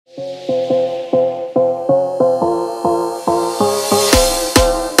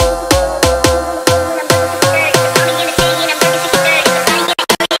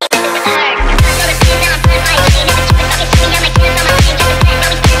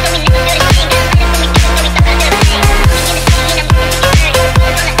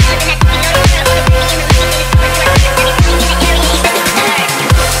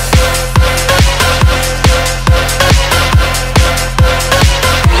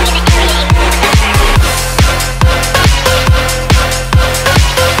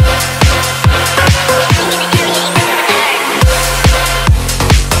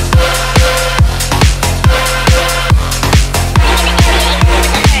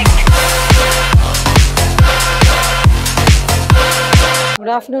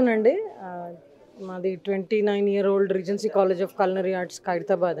Good afternoon, Andy. మాది 29-year-old Regency College of Culinary Arts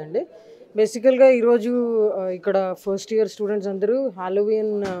Khairatabad అండి. బేసికల్గా ఈరోజు ఇక్కడ ఫస్ట్ ఇయర్ స్టూడెంట్స్ అందరూ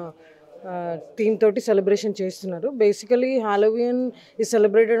హాలోవియన్ థీమ్ తోటి సెలబ్రేషన్ చేస్తున్నారు. Basically హాలోవియన్ is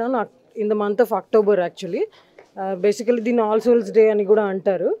celebrated on in the month of October actually. Basically దీన్ని ఆల్ సోల్స్ డే అని కూడా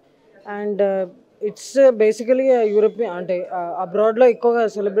అంటారు. అండ్ ఇట్స్ బేసికలీ యూరోపియన్ అంటే అబ్రాడ్లో ఎక్కువగా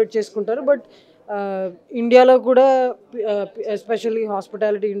సెలబ్రేట్ చేసుకుంటారు. బట్ ఇండియాలో కూడా ఎస్పెషల్లీ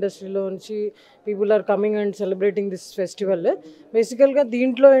హాస్పిటాలిటీ ఇండస్ట్రీలో నుంచి people are coming and celebrating this festival. బేసికల్గా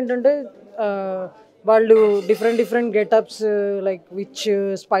దీంట్లో ఏంటంటే వాళ్ళు different getups like which,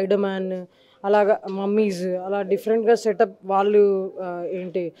 spider man, అలాగా మమ్మీస్, అలా డిఫరెంట్గా సెటప్ వాళ్ళు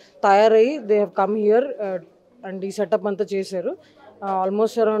ఏంటి తయారయ్యి they have come here and ఈ సెటప్ అంతా చేశారు.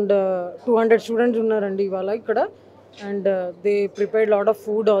 ఆల్మోస్ట్ అరౌండ్ 200 స్టూడెంట్స్ ఉన్నారండి ఇవాళ ఇక్కడ. And they prepared lot of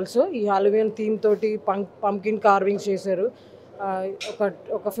food also. ఈ హాలోవియన్ థీమ్ తోటి పంకిన్ కార్వింగ్స్ చేశారు.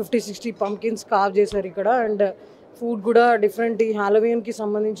 ఒక 50-60 పంకిన్స్ కార్వ్ చేశారు ఇక్కడ. అండ్ ఫుడ్ కూడా డిఫరెంట్, ఈ హాలోవియన్కి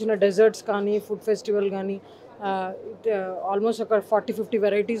సంబంధించిన డెజర్ట్స్ కానీ ఫుడ్ ఫెస్టివల్ కానీ ఆల్మోస్ట్ ఒక 40-50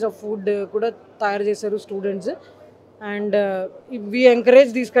 వెరైటీస్ ఆఫ్ ఫుడ్ కూడా తయారు చేశారు students. And we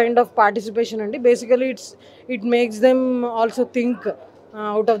encourage this kind of participation అండి. Basically it makes them also think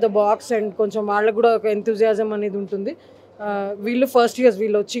out of the box and కొంచెం వాళ్ళకు కూడా ఒక ఎంతూజియాజం అనేది ఉంటుంది. వీళ్ళు ఫస్ట్ ఇయర్స్,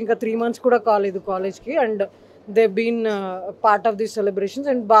 వీళ్ళు వచ్చి ఇంకా 3 months కూడా కాలేదు కాలేజ్కి. And they been part of this celebrations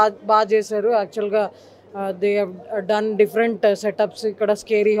and బాగా చేశారు యాక్చువల్గా. They have done different setups. ఇక్కడ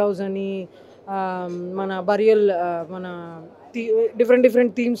స్కేరీ హౌస్ అని మన బరియల్ మన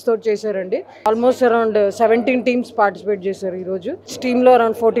డిఫరెంట్ థీమ్స్ తోటి చేశారండి. ఆల్మోస్ట్ అరౌండ్ 17 teams పార్టిసిపేట్ చేశారు ఈరోజు. టీంలో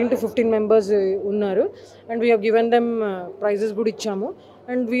అరౌండ్ 14 to 15 members ఉన్నారు. And we have given them prices కూడా ఇచ్చాము.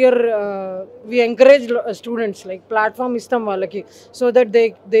 And we encourage students, like platform ఇస్తాం వాళ్ళకి, so that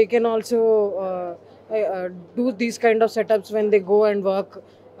they can also do these kind of setups when they go and work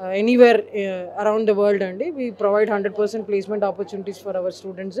anywhere around the world అండి. we provide 100% placement opportunities for our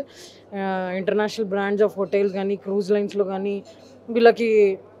students. International brands of hotels కానీ cruise లైన్స్లో కానీ వీళ్ళకి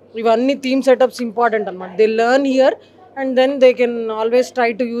ఇవన్నీ theme setups important అనమాట. They learn here and then they can always try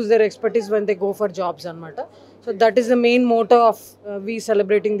to use there expertise when they go for jobs అనమాట. So that is the main motto of we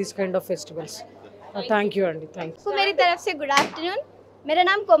celebrating this kind of festivals. Thank you అండి. Thank you. मेरी तरफ से good afternoon. मेरा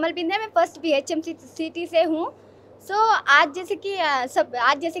नाम कोमल बिंद है. मैं first BHMC city से हूँ. आज जैसे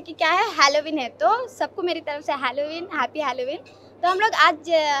कि क्या है, हैलोवीन है, तो सबको मेरी तरफ से हैलोवीन, हैप्पी हैलोवीन. तो हम लोग आज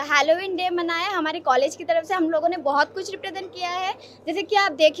हैलोवीन डे मनाए. हमारे कॉलेज की तरफ से हम लोगों ने बहुत कुछ रिप्रेजेंट किया है. जैसे कि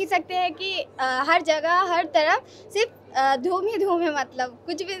आप देख ही सकते हैं कि हर जगह हर तरफ सिर्फ धूम ही धूम है. मतलब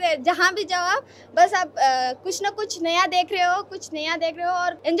कुछ भी जहाँ भी जाओ आप, बस आप कुछ ना कुछ नया देख रहे हो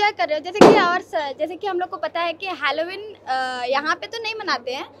और एंजॉय कर रहे हो. जैसे कि हम लोग को पता है कि हैलोवीन यहाँ पे तो नहीं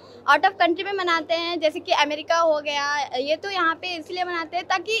मनाते हैं, आउट ऑफ कंट्री में मनाते हैं. जैसे कि अमेरिका हो गया, ये तो यहाँ पे इसलिए मनाते हैं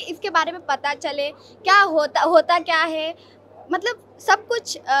ताकि इसके बारे में पता चले क्या होता क्या है, मतलब सब कुछ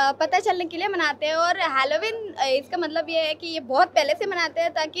पता चलने के लिए मनाते हैं. और हैलोवीन इसका मतलब ये है कि ये बहुत पहले से मनाते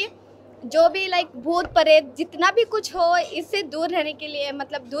हैं ताकि जो भी लाइक भूत प्रेत जितना भी कुछ हो इससे दूर रहने के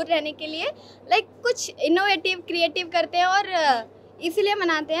लिए लाइक कुछ इनोवेटिव क्रिएटिव करते हैं और इसीलिए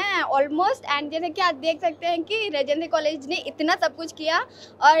मनाते हैं ऑलमोस्ट. एंड जैसे कि आप देख सकते हैं कि रेजेंसी कॉलेज ने इतना सब कुछ किया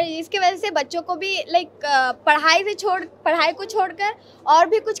और इसके वजह से बच्चों को भी लाइक पढ़ाई को छोड़कर और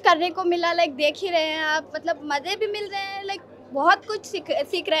भी कुछ करने को मिला. लाइक देख ही रहे हैं आप, मतलब मज़े भी मिल रहे हैं, लाइक बहुत कुछ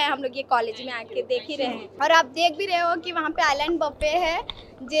सीख रहे हैं हम लोग ये कॉलेज में आके, देख ही रहे हैं. और आप देख भी रहे हो कि वहाँ पे आइलैंड बफे है.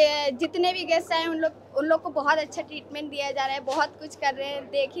 जितने भी गेस्ट आए उन लोग को बहुत अच्छा ट्रीटमेंट दिया जा रहा है, बहुत कुछ कर रहे हैं,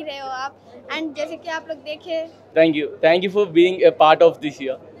 देख ही रहे हो आप. एंड जैसे कि आप लोग देखे. Thank you for being a part of this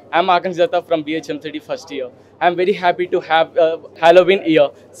year. I'm Akash Datta from BHMCD first year. I'm very happy to have Halloween year.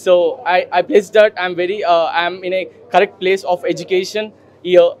 So I place that I'm in a correct place of education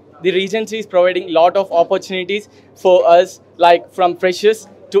here. The Regency is providing lot of opportunities for us, like from freshers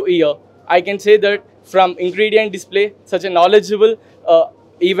to year. I can say that from ingredient display, such a knowledgeable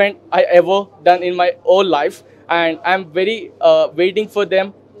event I ever done in my whole life, and I'm very waiting for them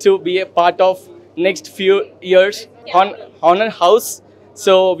to be a part of next few years on a house.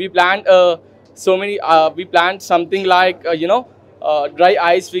 So we planned we planned something like dry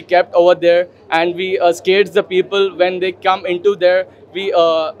ice we kept over there, and we scared the people when they come into there.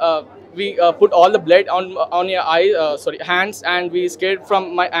 We put all the blood on your hands, and we scared from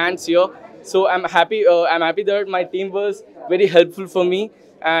my hands here. So I'm happy that my team was very helpful for me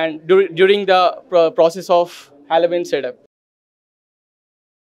and during the process of Halloween setup.